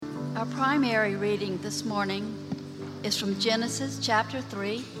Our primary reading this morning is from Genesis chapter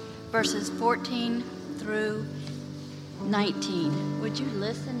 3, verses 14 through 19. Would you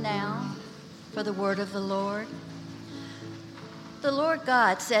listen now for the word of the Lord? The Lord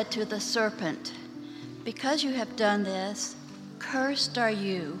God said to the serpent, "Because you have done this, cursed are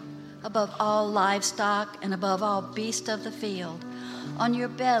you above all livestock and above all beasts of the field. On your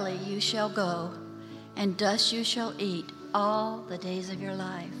belly you shall go, and dust you shall eat all the days of your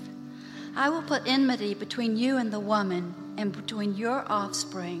life. I will put enmity between you and the woman, and between your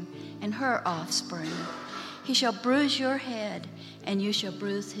offspring and her offspring. He shall bruise your head, and you shall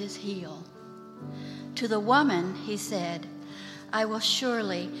bruise his heel." To the woman he said, "I will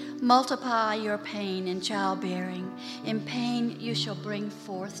surely multiply your pain in childbearing. In pain you shall bring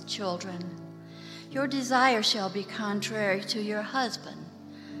forth children. Your desire shall be contrary to your husband,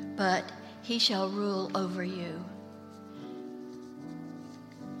 but he shall rule over you."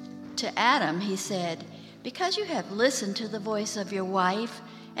 To Adam he said, "Because you have listened to the voice of your wife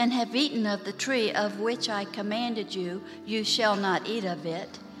and have eaten of the tree of which I commanded you, you shall not eat of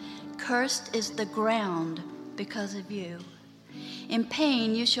it. Cursed is the ground because of you. In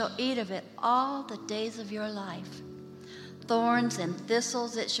pain you shall eat of it all the days of your life. Thorns and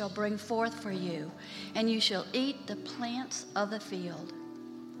thistles it shall bring forth for you, and you shall eat the plants of the field.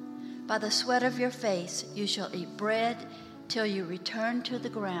 By the sweat of your face you shall eat bread till you return to the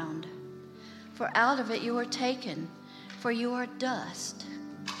ground. For out of it you are taken, for you are dust,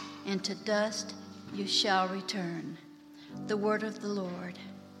 and to dust you shall return." The word of the Lord.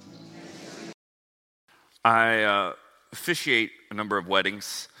 I officiate a number of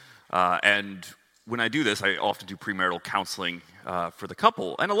weddings, and when I do this, I often do premarital counseling for the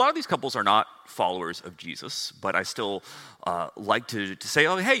couple. And a lot of these couples are not followers of Jesus, but I still like to say,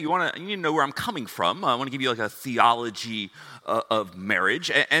 "Oh, hey, you need to know where I'm coming from. I want to give you like a theology of marriage."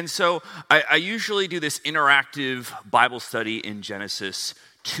 And so I usually do this interactive Bible study in Genesis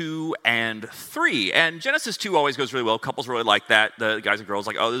 2 and 3. And Genesis 2 always goes really well. Couples really like that. The guys and girls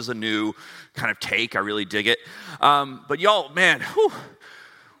like, "Oh, this is a new kind of take. I really dig it." But y'all, man,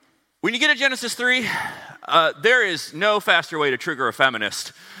 when you get to Genesis 3, there is no faster way to trigger a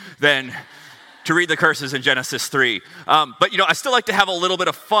feminist than to read the curses in Genesis 3. But, I still like to have a little bit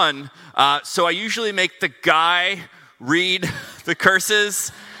of fun. So I usually make the guy read the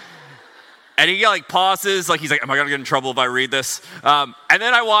curses. And he pauses, he's like, "Am I going to get in trouble if I read this?" And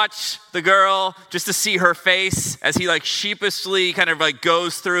then I watch the girl just to see her face as he sheepishly kind of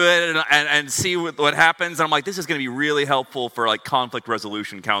goes through it and see what happens. And I'm like, this is going to be really helpful for conflict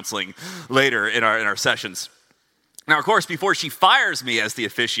resolution counseling later in our sessions. Now, of course, before she fires me as the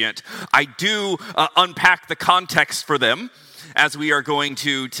officiant, I do unpack the context for them as we are going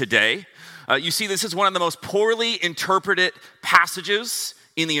to today. You see, this is one of the most poorly interpreted passages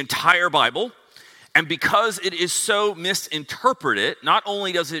in the entire Bible, and because it is so misinterpreted, not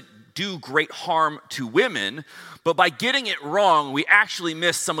only does it do great harm to women, but by getting it wrong, we actually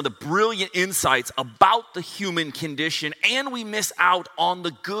miss some of the brilliant insights about the human condition, and we miss out on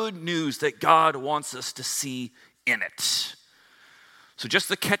the good news that God wants us to see in it. So just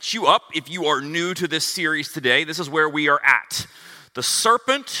to catch you up, if you are new to this series today, this is where we are at. The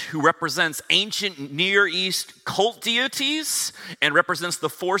serpent, who represents ancient Near East cult deities and represents the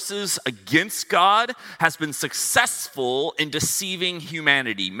forces against God, has been successful in deceiving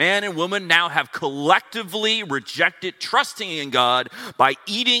humanity. Man and woman now have collectively rejected trusting in God by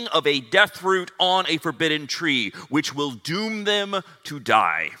eating of a death fruit on a forbidden tree, which will doom them to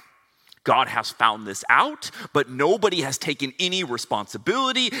die. God has found this out, but nobody has taken any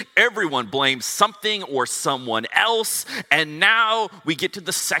responsibility. Everyone blames something or someone else. And now we get to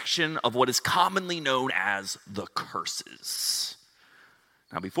the section of what is commonly known as the curses.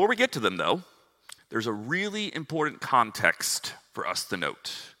 Now, before we get to them, though, there's a really important context for us to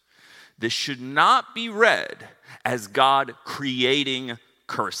note. This should not be read as God creating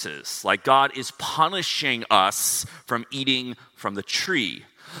curses, like God is punishing us from eating from the tree.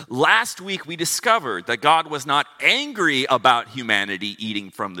 Last week, we discovered that God was not angry about humanity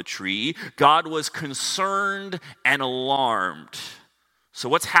eating from the tree. God was concerned and alarmed. So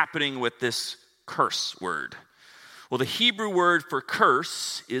what's happening with this curse word? Well, the Hebrew word for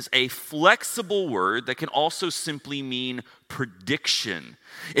curse is a flexible word that can also simply mean prediction.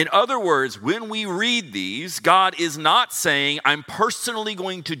 In other words, when we read these, God is not saying, "I'm personally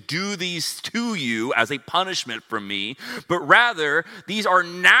going to do these to you as a punishment from me," but rather, these are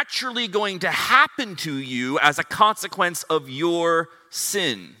naturally going to happen to you as a consequence of your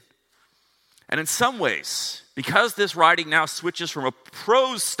sin. And in some ways, because this writing now switches from a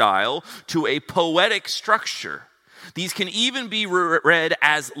prose style to a poetic structure, These can even be read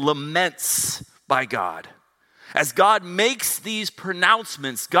as laments by God. As God makes these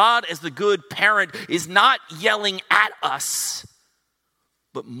pronouncements, God, as the good parent, is not yelling at us,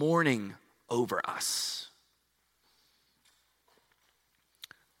 but mourning over us.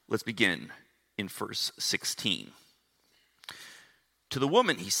 Let's begin in verse 16. To the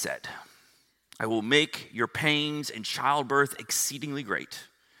woman he said, I will make your pains in childbirth exceedingly great.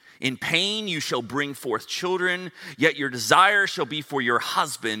 In pain you shall bring forth children, yet your desire shall be for your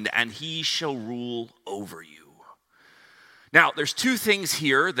husband, and he shall rule over you. Now, there's two things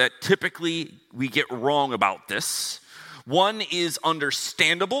here that typically we get wrong about this. One is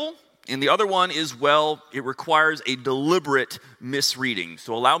understandable, and the other one is, well, it requires a deliberate misreading.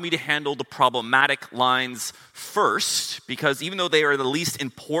 So allow me to handle the problematic lines first, because even though they are the least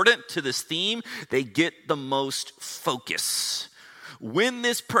important to this theme, they get the most focus. When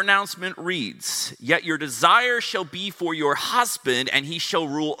this pronouncement reads, yet your desire shall be for your husband, and he shall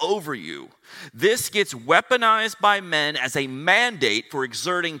rule over you. This gets weaponized by men as a mandate for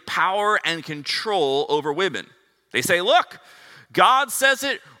exerting power and control over women. They say, look, God says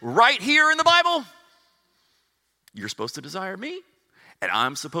it right here in the Bible. You're supposed to desire me, and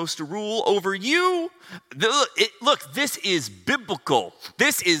I'm supposed to rule over you. Look, this is biblical.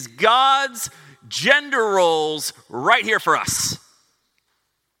 This is God's gender roles right here for us.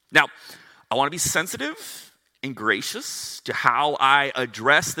 Now, I want to be sensitive and gracious to how I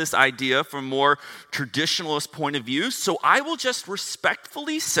address this idea from a more traditionalist point of view, so I will just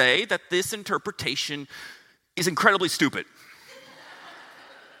respectfully say that this interpretation is incredibly stupid.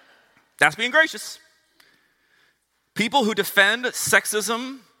 That's being gracious. People who defend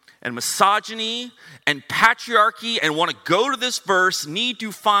sexism and misogyny and patriarchy and want to go to this verse need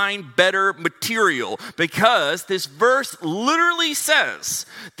to find better material, because this verse literally says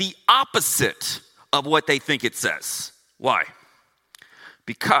the opposite of what they think it says. Why?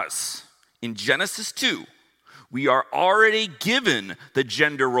 Because in Genesis 2, we are already given the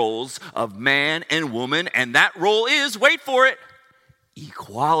gender roles of man and woman, and that role is, wait for it,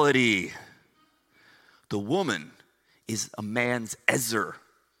 equality. The woman is a man's ezer,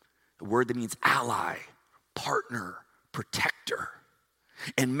 a word that means ally, partner, protector.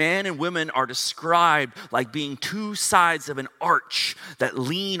 And man and women are described like being two sides of an arch that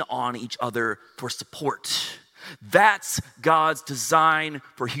lean on each other for support. That's God's design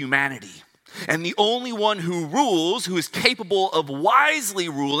for humanity. And the only one who rules, who is capable of wisely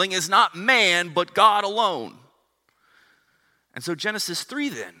ruling, is not man, but God alone. And so Genesis 3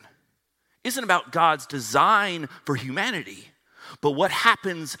 then isn't about God's design for humanity, but what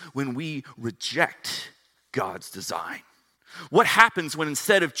happens when we reject God's design. What happens when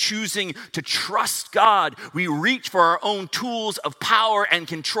instead of choosing to trust God, we reach for our own tools of power and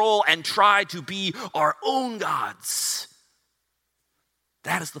control and try to be our own gods?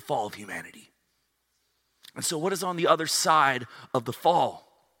 That is the fall of humanity. And so what is on the other side of the fall?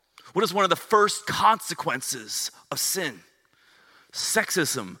 What is one of the first consequences of sin?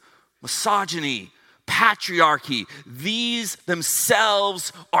 Sexism, misogyny, patriarchy. These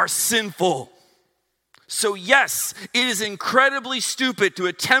themselves are sinful. So yes, it is incredibly stupid to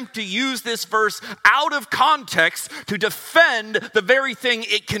attempt to use this verse out of context to defend the very thing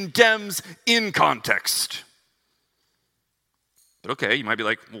it condemns in context. But okay, you might be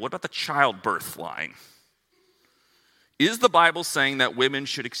like, well, what about the childbirth line? Is the Bible saying that women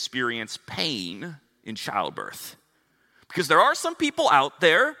should experience pain in childbirth? Because there are some people out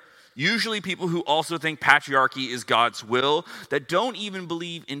there, usually people who also think patriarchy is God's will, that don't even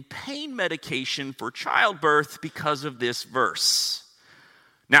believe in pain medication for childbirth because of this verse.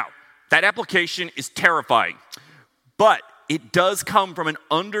 Now, that application is terrifying, but it does come from an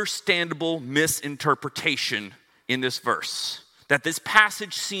understandable misinterpretation in this verse. That this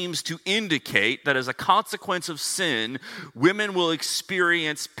passage seems to indicate that as a consequence of sin, women will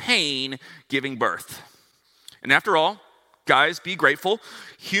experience pain giving birth. And after all, guys, be grateful.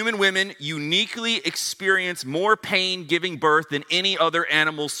 Human women uniquely experience more pain giving birth than any other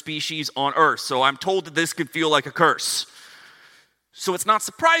animal species on earth. So I'm told that this could feel like a curse. So it's not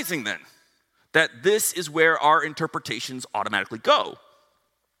surprising then that this is where our interpretations automatically go.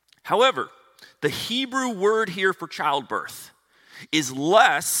 However, the Hebrew word here for childbirth is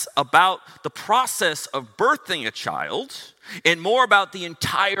less about the process of birthing a child and more about the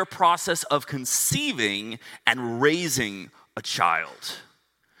entire process of conceiving and raising a child.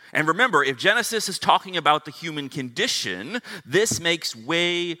 And remember, if Genesis is talking about the human condition, this makes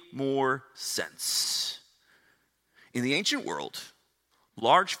way more sense. In the ancient world,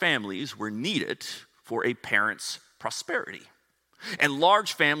 large families were needed for a parent's prosperity. And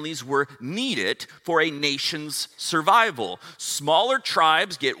large families were needed for a nation's survival. Smaller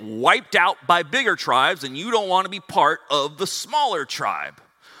tribes get wiped out by bigger tribes, and you don't want to be part of the smaller tribe.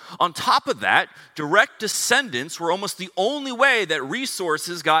 On top of that, direct descendants were almost the only way that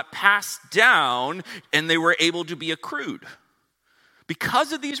resources got passed down and they were able to be accrued.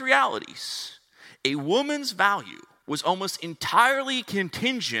 Because of these realities, a woman's value was almost entirely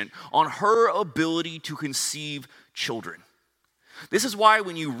contingent on her ability to conceive children. This is why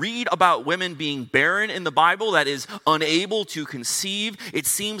when you read about women being barren in the Bible, that is, unable to conceive, it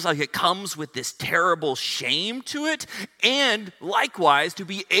seems like it comes with this terrible shame to it. And likewise, to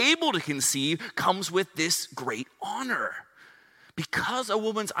be able to conceive comes with this great honor. Because a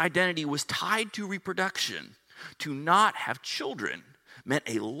woman's identity was tied to reproduction, to not have children meant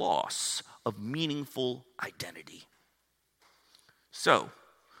a loss of meaningful identity. So,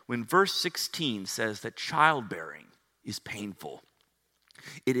 when verse 16 says that childbearing is painful,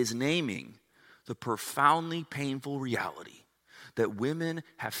 it is naming the profoundly painful reality that women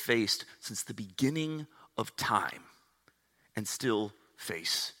have faced since the beginning of time and still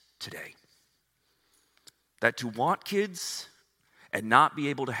face today. That to want kids and not be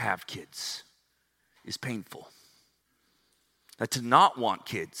able to have kids is painful. That to not want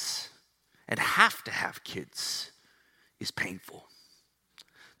kids and have to have kids is painful.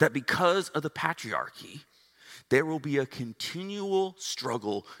 That because of the patriarchy, there will be a continual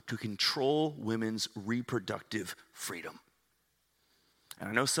struggle to control women's reproductive freedom. And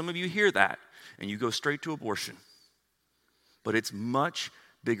I know some of you hear that and you go straight to abortion, but it's much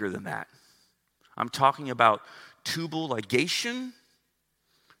bigger than that. I'm talking about tubal ligation,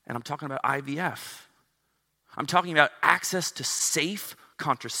 and I'm talking about IVF. I'm talking about access to safe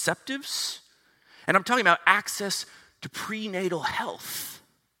contraceptives, and I'm talking about access to prenatal health.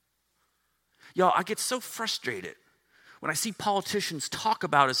 Y'all, I get so frustrated when I see politicians talk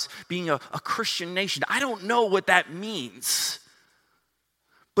about us being a Christian nation. I don't know what that means.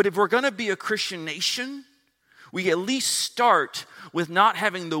 But if we're going to be a Christian nation, we at least start with not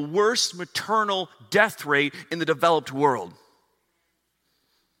having the worst maternal death rate in the developed world.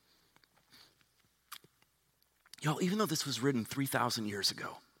 Y'all, even though this was written 3,000 years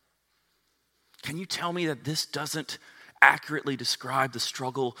ago, can you tell me that this doesn't accurately describe the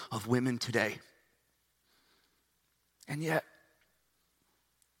struggle of women today? And yet,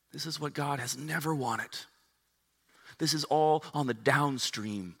 this is what God has never wanted. This is all on the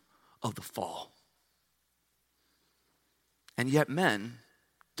downstream of the fall. And yet men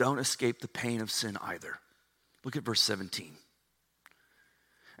don't escape the pain of sin either. Look at verse 17.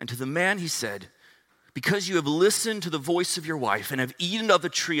 And to the man he said, because you have listened to the voice of your wife and have eaten of the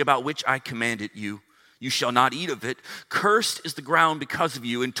tree about which I commanded you, you shall not eat of it. Cursed is the ground because of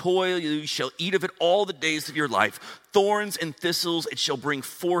you. In toil you shall eat of it all the days of your life. Thorns and thistles it shall bring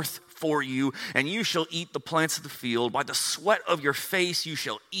forth for you, and you shall eat the plants of the field. By the sweat of your face you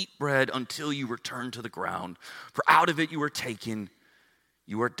shall eat bread until you return to the ground. For out of it you were taken.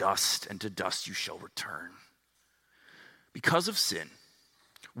 You are dust, and to dust you shall return. Because of sin,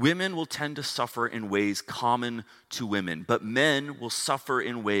 women will tend to suffer in ways common to women, but men will suffer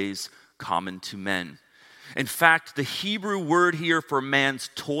in ways common to men. In fact, the Hebrew word here for man's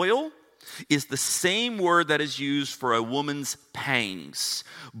toil is the same word that is used for a woman's pangs.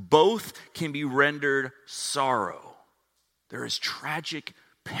 Both can be rendered sorrow. There is tragic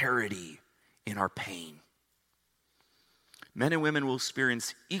parity in our pain. Men and women will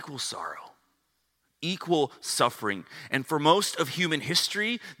experience equal sorrow, equal suffering, and for most of human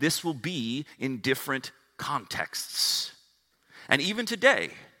history, this will be in different contexts. And even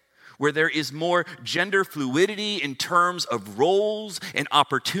today, where there is more gender fluidity in terms of roles and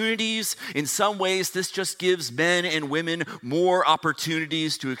opportunities, in some ways this just gives men and women more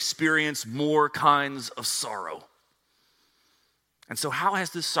opportunities to experience more kinds of sorrow. And so how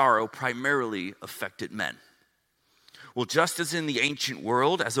has this sorrow primarily affected men? Well, just as in the ancient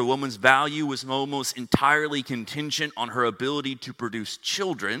world, as a woman's value was almost entirely contingent on her ability to produce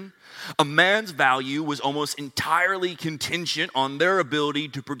children, a man's value was almost entirely contingent on their ability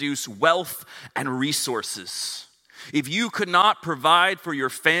to produce wealth and resources. If you could not provide for your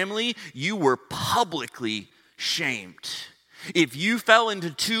family, you were publicly shamed. If you fell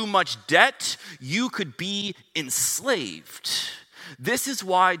into too much debt, you could be enslaved. This is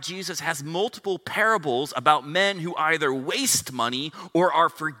why Jesus has multiple parables about men who either waste money or are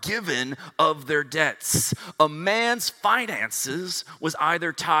forgiven of their debts. A man's finances was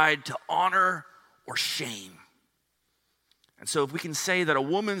either tied to honor or shame. And so if we can say that a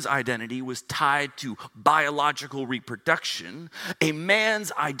woman's identity was tied to biological reproduction, a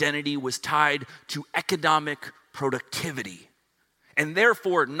man's identity was tied to economic productivity. And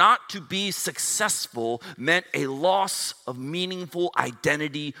therefore, not to be successful meant a loss of meaningful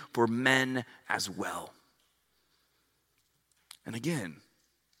identity for men as well. And again,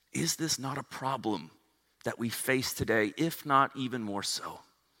 is this not a problem that we face today, if not even more so?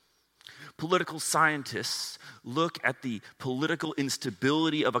 Political scientists look at the political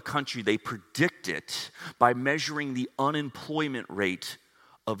instability of a country. They predict it by measuring the unemployment rate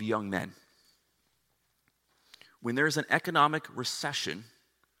of young men. When there's an economic recession,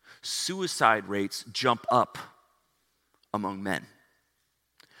 suicide rates jump up among men.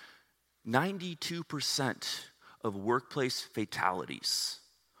 92% of workplace fatalities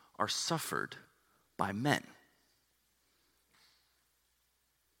are suffered by men.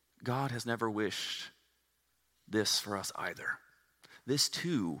 God has never wished this for us either. This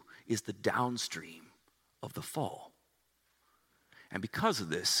too is the downstream of the fall. And because of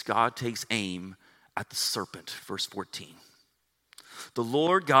this, God takes aim at the serpent. Verse 14. The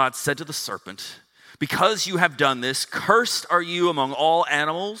Lord God said to the serpent, "Because you have done this, cursed are you among all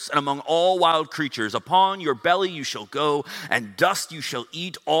animals and among all wild creatures. Upon your belly you shall go, and dust you shall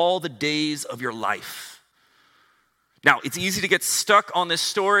eat all the days of your life." Now, it's easy to get stuck on this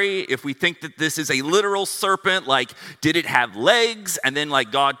story if we think that this is a literal serpent, like, did it have legs, and then,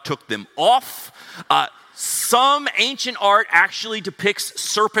 like, God took them off? Some ancient art actually depicts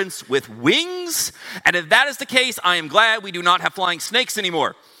serpents with wings, and if that is the case, I am glad we do not have flying snakes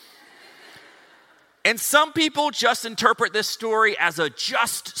anymore. And some people just interpret this story as a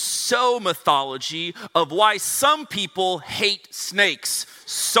just so mythology of why some people hate snakes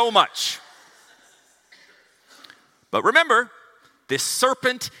so much. But remember, this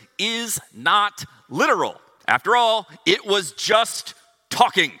serpent is not literal. After all, it was just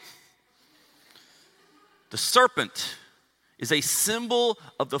talking. The serpent is a symbol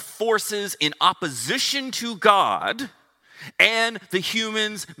of the forces in opposition to God and the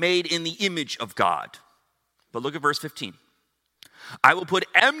humans made in the image of God. But look at verse 15. I will put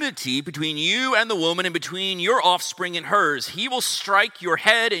enmity between you and the woman, and between your offspring and hers. He will strike your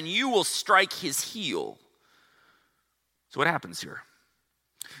head, and you will strike his heel. So what happens here?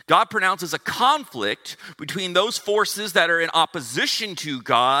 God pronounces a conflict between those forces that are in opposition to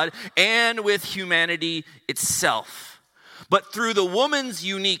God and with humanity itself. But through the woman's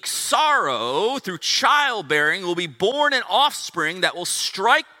unique sorrow, through childbearing, will be born an offspring that will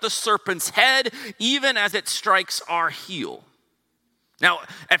strike the serpent's head even as it strikes our heel. Now,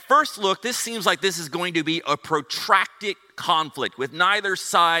 at first look, this seems like this is going to be a protracted conflict with neither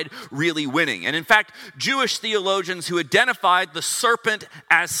side really winning. And in fact, Jewish theologians who identified the serpent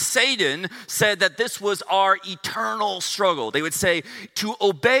as Satan said that this was our eternal struggle. They would say to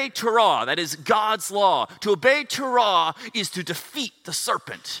obey Torah, that is God's law, to obey Torah is to defeat the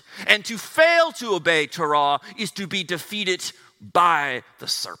serpent. And to fail to obey Torah is to be defeated by the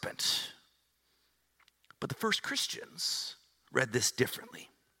serpent. But the first Christians read this differently,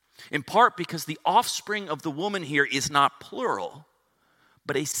 in part because the offspring of the woman here is not plural,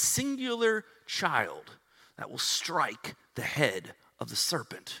 but a singular child that will strike the head of the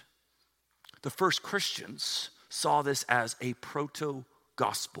serpent. The first Christians saw this as a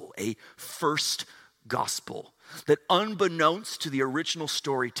proto-gospel, a first gospel, that unbeknownst to the original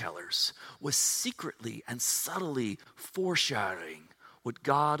storytellers was secretly and subtly foreshadowing what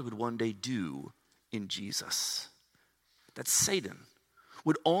God would one day do in Jesus. That Satan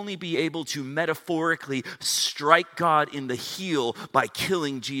would only be able to metaphorically strike God in the heel by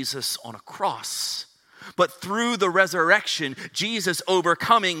killing Jesus on a cross. But through the resurrection, Jesus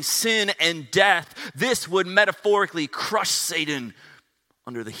overcoming sin and death, this would metaphorically crush Satan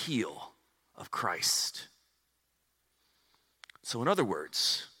under the heel of Christ. So in other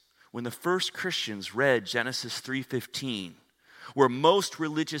words, when the first Christians read Genesis 3:15, where most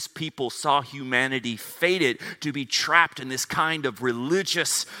religious people saw humanity fated to be trapped in this kind of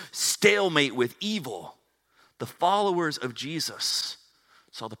religious stalemate with evil, the followers of Jesus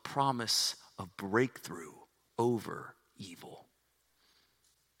saw the promise of breakthrough over evil.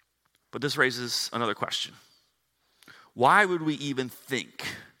 But this raises another question. Why would we even think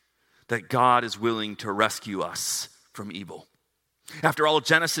that God is willing to rescue us from evil? After all,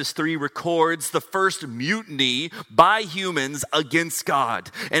 Genesis 3 records the first mutiny by humans against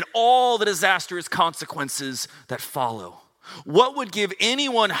God and all the disastrous consequences that follow. What would give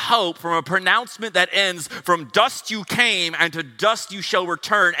anyone hope from a pronouncement that ends, "From dust you came and to dust you shall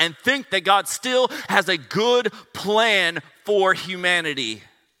return," and think that God still has a good plan for humanity?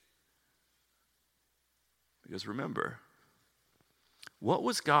 Because remember, what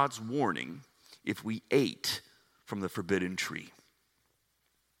was God's warning if we ate from the forbidden tree?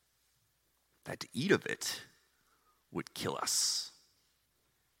 That to eat of it would kill us.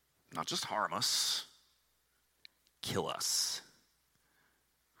 not just harm us, kill us.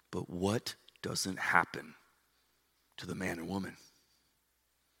 But what doesn't happen to the man and woman?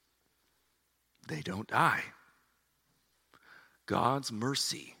 They don't die. God's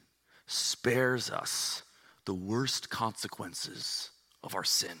mercy spares us the worst consequences of our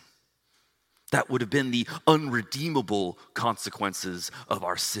sin. That would have been the unredeemable consequences of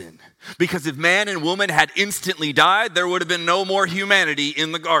our sin. Because if man and woman had instantly died, there would have been no more humanity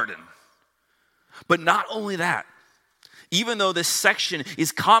in the garden. But not only that, even though this section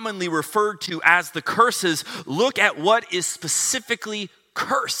is commonly referred to as the curses, look at what is specifically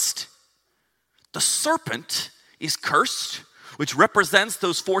cursed. The serpent is cursed, which represents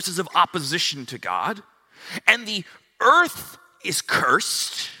those forces of opposition to God. And the earth is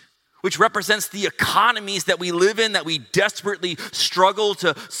cursed, which represents the economies that we live in, that we desperately struggle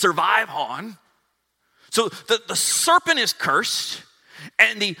to survive on. So the serpent is cursed,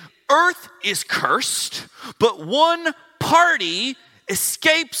 and the earth is cursed, but one party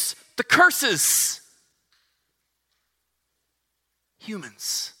escapes the curses.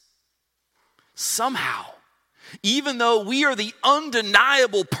 Humans. Somehow, even though we are the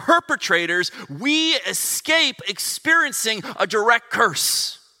undeniable perpetrators, we escape experiencing a direct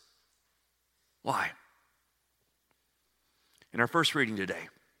curse. Why? In our first reading today,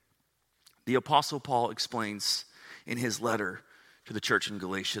 the Apostle Paul explains in his letter to the church in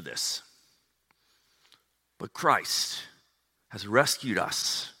Galatia this: but Christ has rescued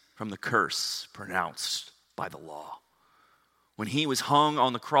us from the curse pronounced by the law. When he was hung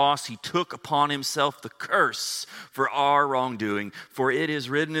on the cross, he took upon himself the curse for our wrongdoing. For it is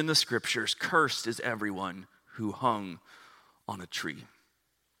written in the scriptures, cursed is everyone who hung on a tree.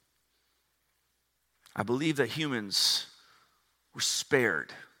 I believe that humans were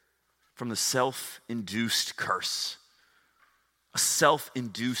spared from the self-induced curse, a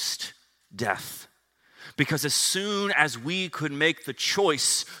self-induced death. Because as soon as we could make the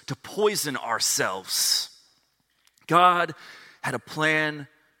choice to poison ourselves, God had a plan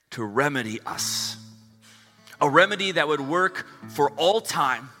to remedy us. A remedy that would work for all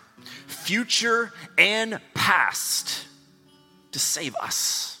time, future and past, to save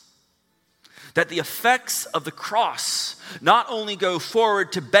us. That the effects of the cross not only go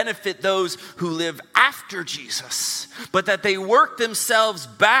forward to benefit those who live after Jesus, but that they work themselves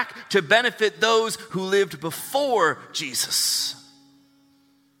back to benefit those who lived before Jesus.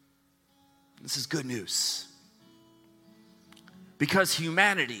 This is good news. Because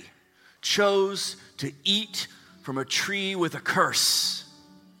humanity chose to eat from a tree with a curse,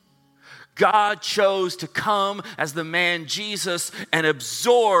 God chose to come as the man Jesus and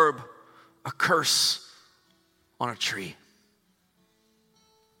absorb a curse on a tree.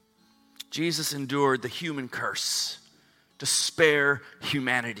 Jesus endured the human curse to spare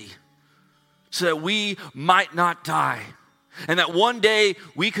humanity so that we might not die, and that one day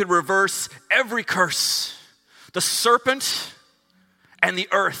we could reverse every curse. The serpent and the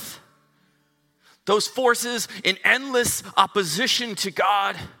earth, those forces in endless opposition to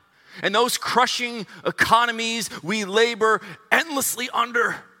God, and those crushing economies we labor endlessly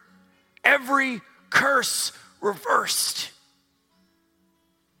under, every curse reversed.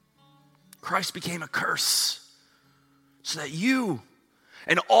 Christ became a curse so that you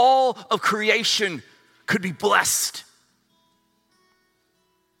and all of creation could be blessed.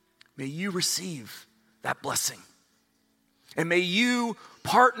 May you receive that blessing. And may you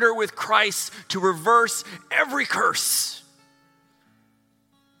partner with Christ to reverse every curse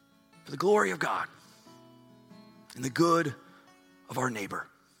for the glory of God and the good of our neighbor.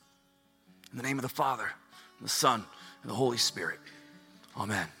 In the name of the Father, and the Son, and the Holy Spirit.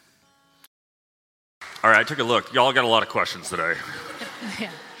 Amen. All right, I took a look. Y'all got a lot of questions today.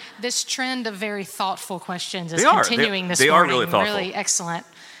 Yeah. This trend of very thoughtful questions is continuing this morning. They are really thoughtful. Really excellent.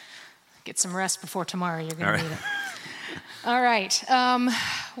 Get some rest before tomorrow. You're going to need it. All right.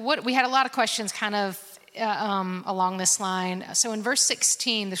 We had a lot of questions kind of along this line. So in verse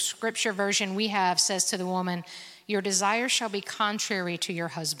 16, the scripture version we have says to the woman, your desire shall be contrary to your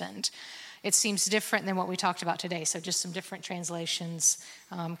husband. It seems different than what we talked about today. So just some different translations.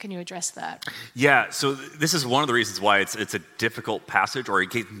 Can you address that? Yeah, so this is one of the reasons why it's a difficult passage, or it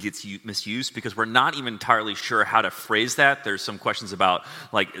gets misused, because we're not even entirely sure how to phrase that. There's some questions about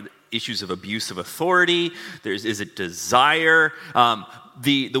like issues of abuse of authority. Is it desire?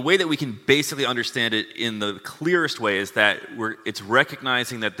 The way that we can basically understand it in the clearest way is that it's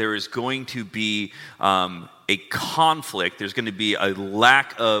recognizing that there is going to be a a conflict, there's going to be a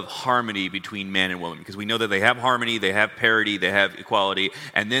lack of harmony between man and woman, because we know that they have harmony, they have parity, they have equality,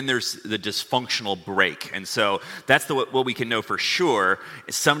 and then there's the dysfunctional break. And so that's what we can know for sure.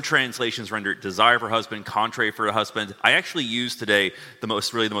 Some translations render it desire for husband, contrary for a husband. I actually use today the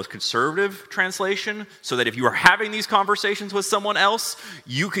most conservative translation, so that if you are having these conversations with someone else,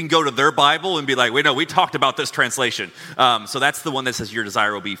 you can go to their Bible and be like, wait, no, we talked about this translation. So that's the one that says your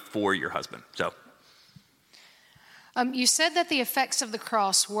desire will be for your husband. So. You said that the effects of the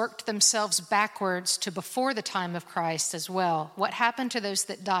cross worked themselves backwards to before the time of Christ as well. What happened to those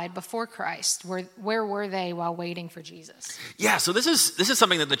that died before Christ? Where were they while waiting for Jesus? Yeah, so this is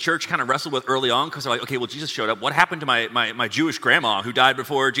something that the church kind of wrestled with early on, because they're like, okay, well, Jesus showed up. What happened to my Jewish grandma who died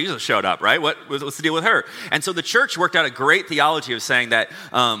before Jesus showed up, right? What's the deal with her? And so the church worked out a great theology of saying that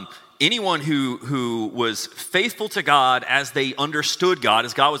anyone who was faithful to God as they understood God,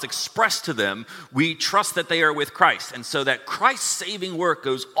 as God was expressed to them, we trust that they are with Christ. And so that Christ's saving work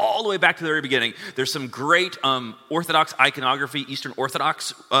goes all the way back to the very beginning. There's some great Orthodox iconography, Eastern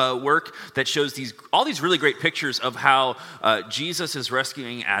Orthodox work that shows all these really great pictures of how Jesus is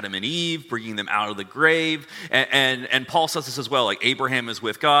rescuing Adam and Eve, bringing them out of the grave. And Paul says this as well, like Abraham is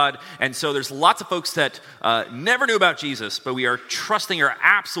with God. And so there's lots of folks that never knew about Jesus, but we are trusting, are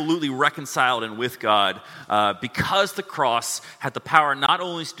absolutely reconciled and with God because the cross had the power not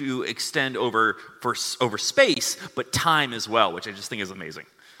only to extend over space, but time as well, which I just think is amazing.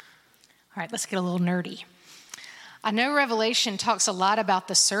 All right, let's get a little nerdy. I know Revelation talks a lot about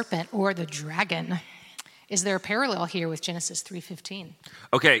the serpent or the dragon. Is there a parallel here with Genesis 3:15?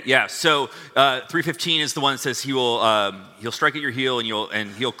 Okay, yeah. So 3:15 is the one that says he'll strike at your heel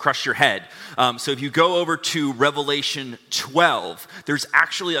and he'll crush your head. So if you go over to Revelation 12, there's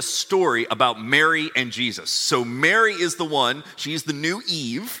actually a story about Mary and Jesus. So Mary is the one; she's the new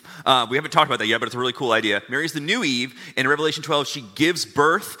Eve. We haven't talked about that yet, but it's a really cool idea. Mary's the new Eve. In Revelation 12, she gives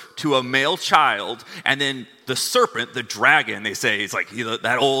birth to a male child, and then the serpent, the dragon, they say, it's like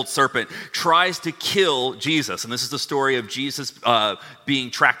that old serpent, tries to kill Jesus. And this is the story of Jesus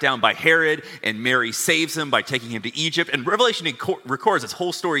being tracked down by Herod, and Mary saves him by taking him to Egypt. And Revelation records this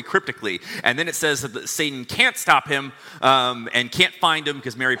whole story cryptically. And then it says that Satan can't stop him and can't find him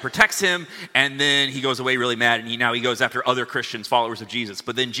because Mary protects him. And then he goes away really mad, and now he goes after other Christians, followers of Jesus.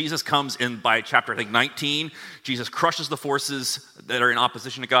 But then Jesus comes in by chapter, I think, 19. Jesus crushes the forces that are in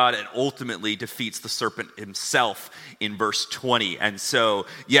opposition to God and ultimately defeats the serpent himself in verse 20. And so,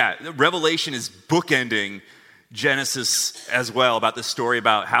 yeah, Revelation is bookending Genesis as well, about the story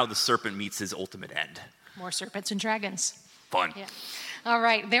about how the serpent meets his ultimate end. More serpents and dragons. Fun. Yeah. All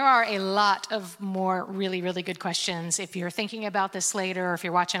right, there are a lot of more really, really good questions. If you're thinking about this later, or if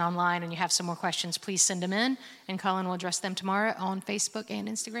you're watching online and you have some more questions, please send them in, and Colin will address them tomorrow on Facebook and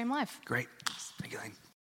Instagram Live. Great. Thank you, Lane.